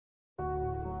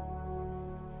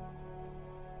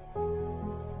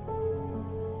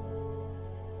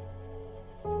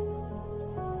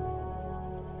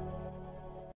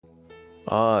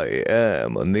I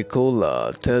am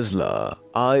Nikola Tesla.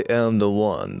 I am the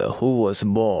one who was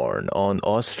born on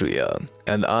Austria,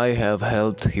 and I have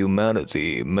helped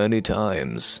humanity many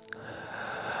times.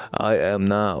 I am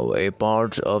now a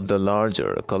part of the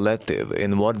larger collective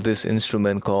in what this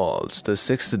instrument calls the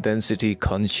sixth density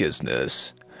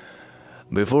consciousness.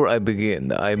 Before I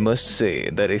begin, I must say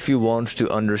that if you want to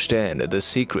understand the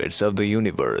secrets of the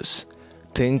universe,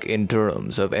 think in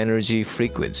terms of energy,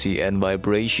 frequency, and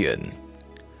vibration.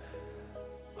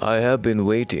 I have been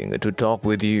waiting to talk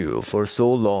with you for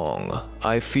so long.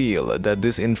 I feel that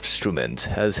this instrument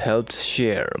has helped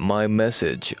share my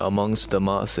message amongst the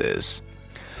masses.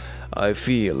 I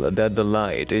feel that the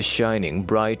light is shining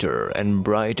brighter and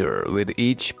brighter with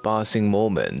each passing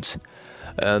moment,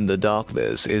 and the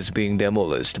darkness is being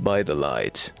demolished by the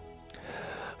light.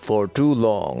 For too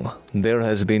long, there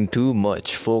has been too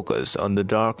much focus on the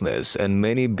darkness, and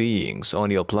many beings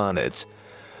on your planet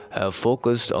have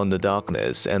focused on the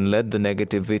darkness and let the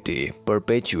negativity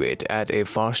perpetuate at a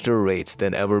faster rate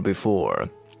than ever before.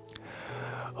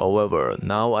 However,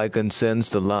 now I can sense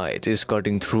the light is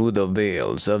cutting through the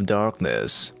veils of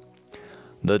darkness.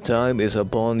 The time is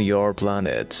upon your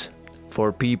planet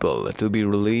for people to be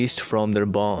released from their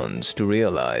bonds, to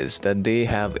realize that they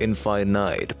have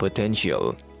infinite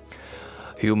potential.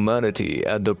 Humanity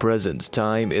at the present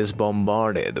time is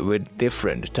bombarded with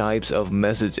different types of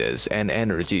messages and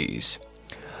energies.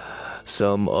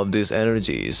 Some of these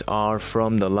energies are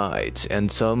from the light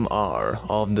and some are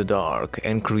of the dark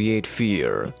and create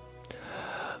fear.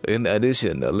 In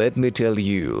addition, let me tell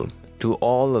you, to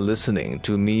all listening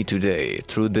to me today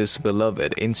through this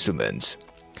beloved instrument,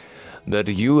 that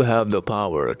you have the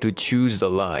power to choose the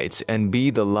light and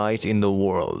be the light in the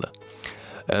world,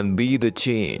 and be the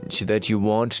change that you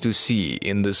want to see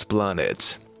in this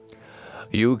planet.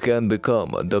 You can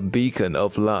become the beacon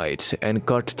of light and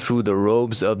cut through the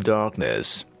robes of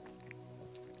darkness.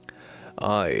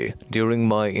 I, during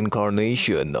my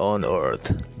incarnation on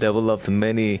Earth, developed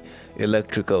many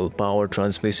electrical power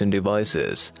transmission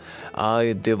devices.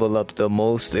 I developed the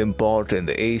most important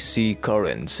AC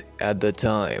currents at the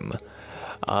time.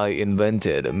 I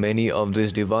invented many of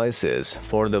these devices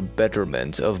for the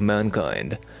betterment of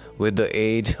mankind with the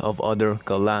aid of other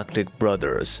galactic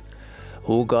brothers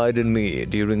who guided me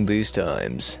during these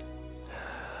times.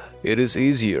 It is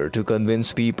easier to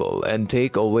convince people and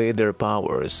take away their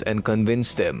powers and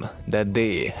convince them that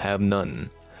they have none.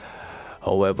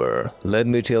 However, let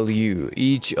me tell you,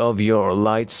 each of your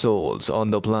light souls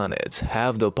on the planet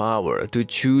have the power to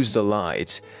choose the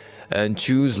light and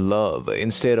choose love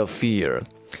instead of fear,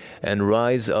 and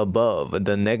rise above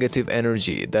the negative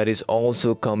energy that is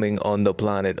also coming on the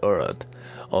planet Earth,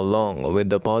 along with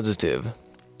the positive.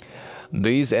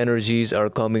 These energies are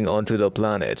coming onto the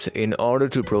planet in order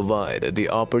to provide the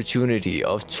opportunity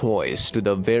of choice to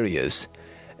the various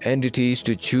entities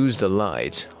to choose the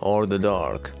light or the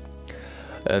dark.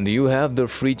 And you have the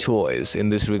free choice in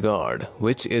this regard,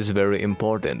 which is very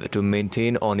important to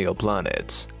maintain on your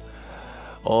planets.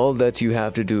 All that you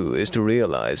have to do is to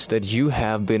realize that you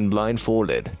have been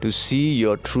blindfolded to see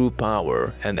your true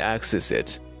power and access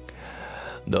it.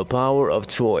 The power of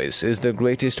choice is the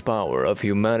greatest power of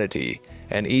humanity,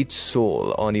 and each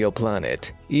soul on your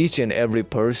planet, each and every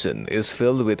person is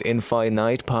filled with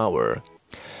infinite power,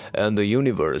 and the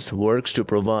universe works to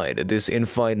provide this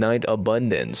infinite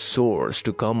abundance source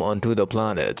to come onto the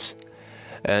planets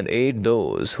and aid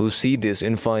those who see this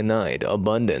infinite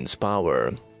abundance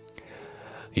power.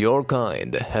 Your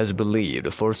kind has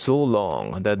believed for so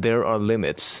long that there are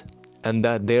limits and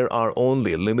that there are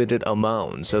only limited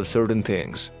amounts of certain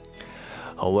things.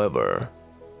 However,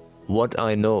 what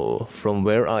I know from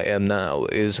where I am now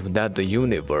is that the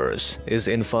universe is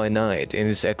infinite in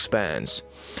its expanse,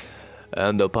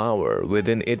 and the power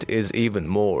within it is even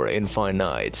more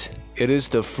infinite. It is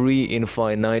the free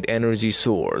infinite energy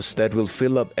source that will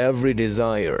fill up every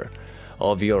desire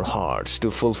of your hearts to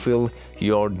fulfill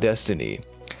your destiny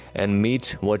and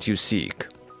meet what you seek.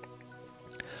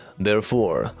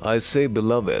 Therefore, I say,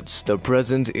 beloveds, the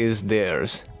present is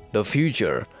theirs, the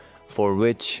future for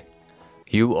which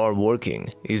you are working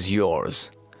is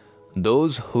yours.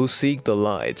 Those who seek the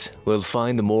light will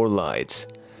find more lights.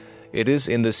 It is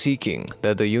in the seeking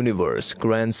that the universe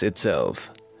grants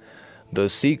itself. The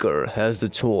seeker has the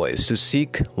choice to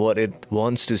seek what it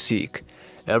wants to seek.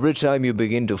 Every time you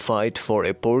begin to fight for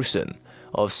a portion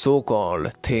of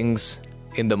so-called things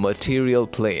in the material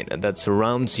plane that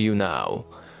surrounds you now,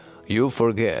 you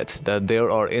forget that there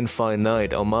are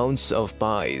infinite amounts of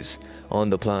pies on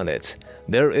the planet.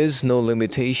 There is no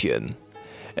limitation.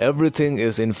 Everything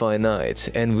is infinite,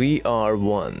 and we are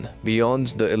one beyond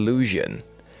the illusion.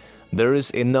 There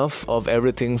is enough of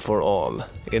everything for all,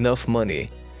 enough money,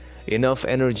 enough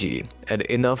energy, and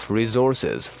enough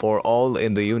resources for all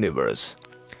in the universe.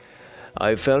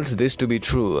 I felt this to be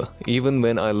true even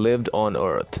when I lived on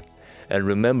Earth, and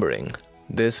remembering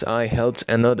this I helped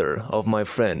another of my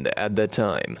friend at that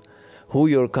time, who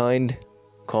your kind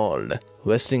called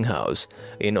Westinghouse,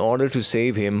 in order to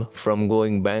save him from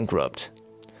going bankrupt.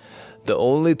 The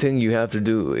only thing you have to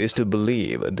do is to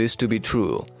believe this to be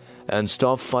true, and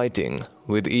stop fighting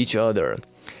with each other,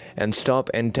 and stop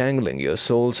entangling your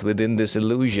souls within this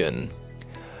illusion.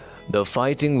 The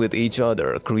fighting with each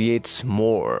other creates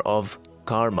more of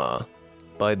karma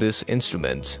by this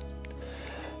instrument,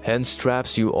 hence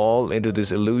traps you all into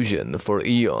this illusion for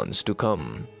eons to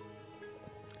come.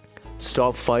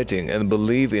 Stop fighting and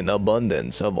believe in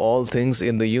abundance of all things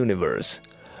in the universe.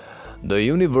 The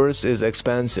universe is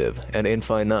expansive and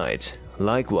infinite.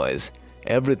 Likewise,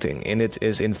 everything in it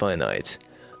is infinite.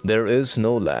 There is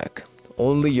no lack.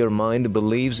 Only your mind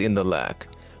believes in the lack,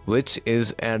 which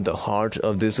is at the heart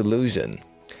of this illusion.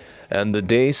 And the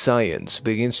day science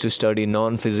begins to study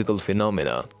non-physical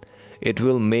phenomena, it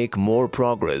will make more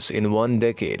progress in 1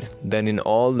 decade than in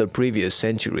all the previous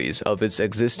centuries of its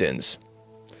existence.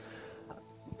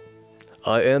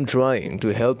 I am trying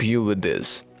to help you with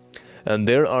this, and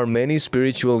there are many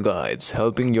spiritual guides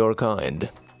helping your kind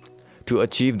to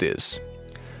achieve this.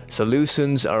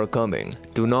 Solutions are coming.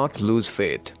 Do not lose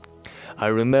faith. I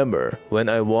remember when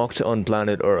I walked on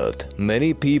planet Earth,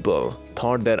 many people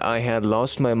thought that I had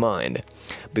lost my mind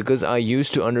because I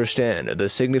used to understand the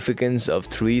significance of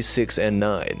 3, 6, and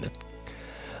 9.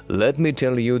 Let me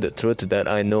tell you the truth that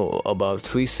I know about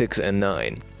 3, 6, and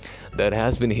 9 that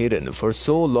has been hidden for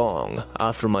so long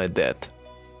after my death.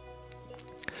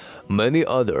 Many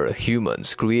other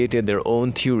humans created their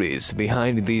own theories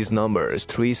behind these numbers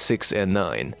 3, 6, and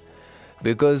 9.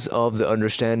 Because of the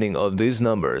understanding of these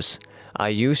numbers, I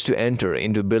used to enter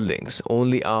into buildings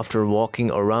only after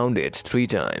walking around it 3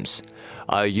 times.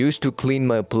 I used to clean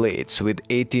my plates with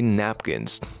 18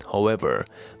 napkins. However,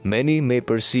 many may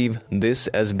perceive this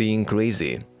as being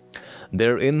crazy.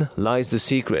 Therein lies the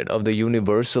secret of the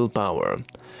universal power.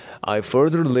 I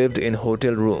further lived in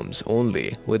hotel rooms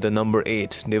only with the number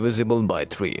 8 divisible by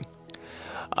 3.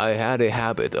 I had a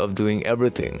habit of doing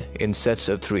everything in sets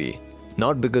of 3,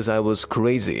 not because I was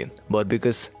crazy, but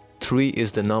because 3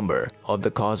 is the number of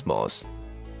the cosmos.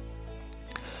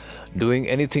 Doing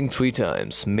anything 3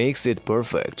 times makes it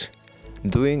perfect.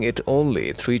 Doing it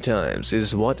only 3 times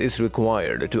is what is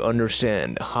required to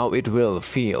understand how it will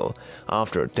feel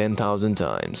after 10,000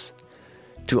 times.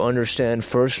 To understand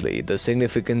firstly the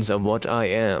significance of what I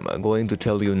am going to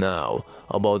tell you now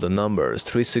about the numbers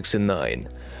 3, 6, and 9,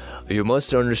 you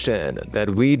must understand that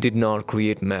we did not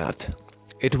create math.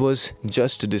 It was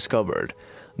just discovered.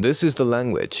 This is the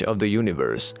language of the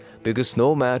universe, because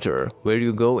no matter where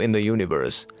you go in the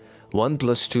universe, 1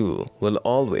 plus 2 will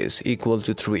always equal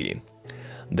to 3.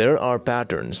 There are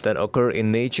patterns that occur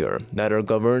in nature that are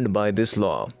governed by this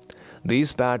law.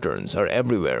 These patterns are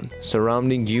everywhere,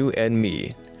 surrounding you and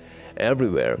me.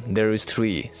 Everywhere there is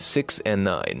 3, 6, and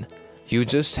 9. You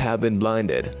just have been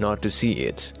blinded not to see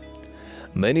it.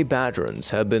 Many patterns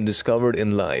have been discovered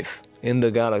in life, in the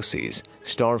galaxies,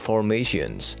 star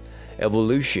formations,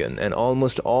 evolution, and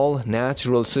almost all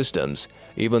natural systems.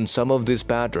 Even some of these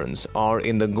patterns are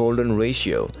in the golden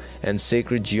ratio and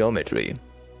sacred geometry.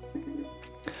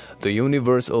 The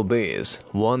universe obeys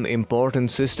one important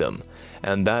system,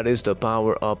 and that is the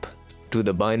power up to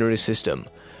the binary system,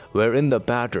 wherein the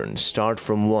patterns start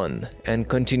from 1 and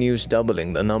continues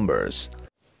doubling the numbers.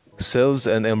 Cells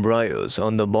and embryos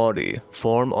on the body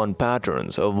form on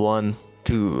patterns of 1,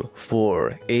 2,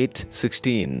 4, 8,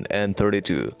 16, and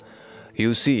 32.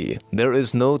 You see, there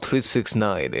is no 3, 6,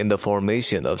 9 in the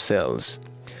formation of cells.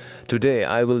 Today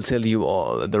I will tell you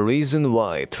all the reason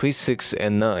why 3, 6,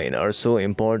 and 9 are so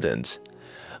important.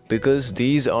 Because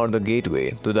these are the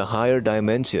gateway to the higher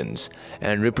dimensions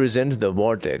and represent the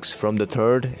vortex from the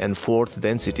 3rd and 4th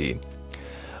density.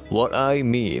 What I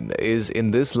mean is, in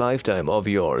this lifetime of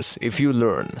yours, if you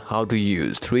learn how to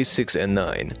use 3, 6, and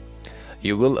 9,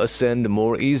 you will ascend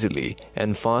more easily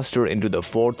and faster into the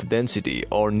 4th density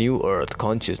or New Earth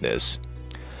consciousness.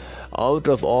 Out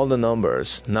of all the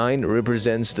numbers, 9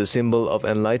 represents the symbol of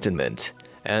enlightenment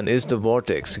and is the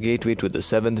vortex gateway to the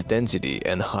 7th density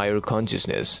and higher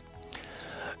consciousness.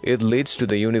 It leads to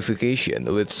the unification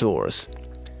with Source.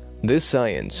 This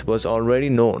science was already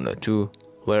known to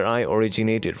where I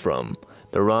originated from,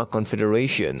 the Rock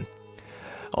Confederation.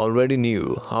 Already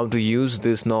knew how to use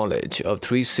this knowledge of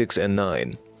 3, 6, and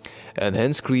 9, and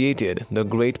hence created the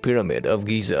Great Pyramid of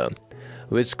Giza,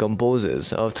 which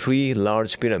composes of 3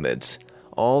 large pyramids,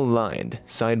 all lined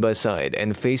side by side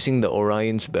and facing the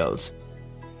Orion's belt.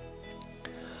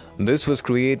 This was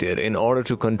created in order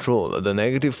to control the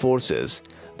negative forces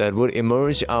that would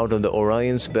emerge out of the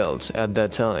Orion's belt at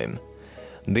that time.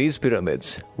 These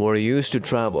pyramids were used to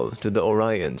travel to the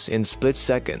Orions in split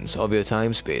seconds of your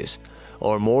time-space,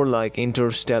 or more like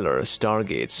interstellar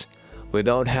stargates,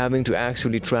 without having to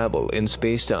actually travel in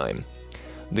space-time.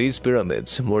 These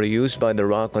pyramids were used by the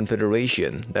Rock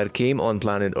Confederation that came on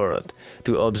planet Earth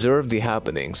to observe the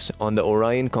happenings on the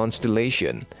Orion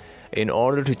constellation in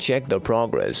order to check the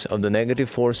progress of the negative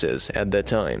forces at that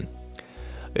time.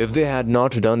 If they had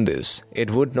not done this,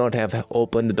 it would not have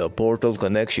opened the portal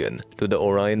connection to the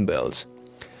Orion belts,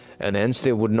 and hence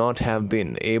they would not have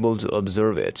been able to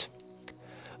observe it.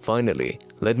 Finally,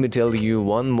 let me tell you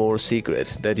one more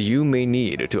secret that you may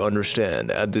need to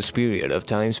understand at this period of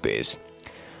time-space.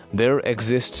 There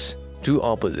exists 2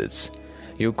 opposites.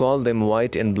 You call them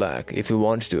white and black if you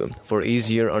want to, for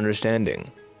easier understanding.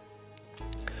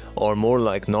 Or more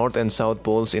like north and south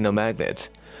poles in a magnet.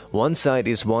 One side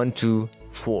is 1, 2,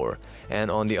 4,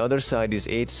 and on the other side is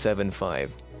 8, 7,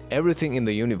 5. Everything in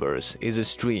the universe is a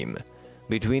stream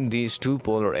between these 2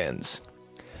 polar ends.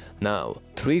 Now,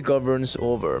 3 governs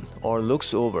over or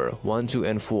looks over 1, 2,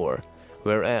 and 4,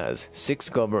 whereas 6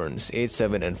 governs 8,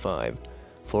 7, and 5.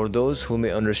 For those who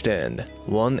may understand,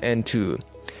 1 and 2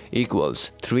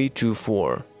 equals 3, 2,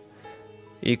 4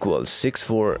 equals 6,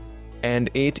 4, and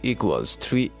 8 equals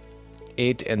 3,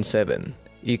 8, and 7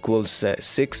 equals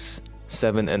 6,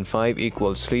 7, and 5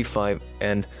 equals 3, 5,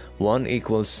 and 1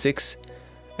 equals 6,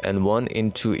 and 1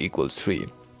 in 2 equals 3.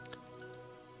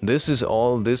 This is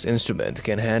all this instrument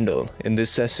can handle in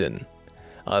this session.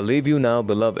 I leave you now,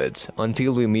 beloveds,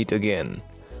 until we meet again.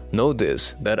 Know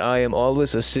this, that I am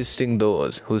always assisting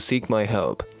those who seek my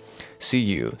help. See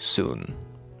you soon.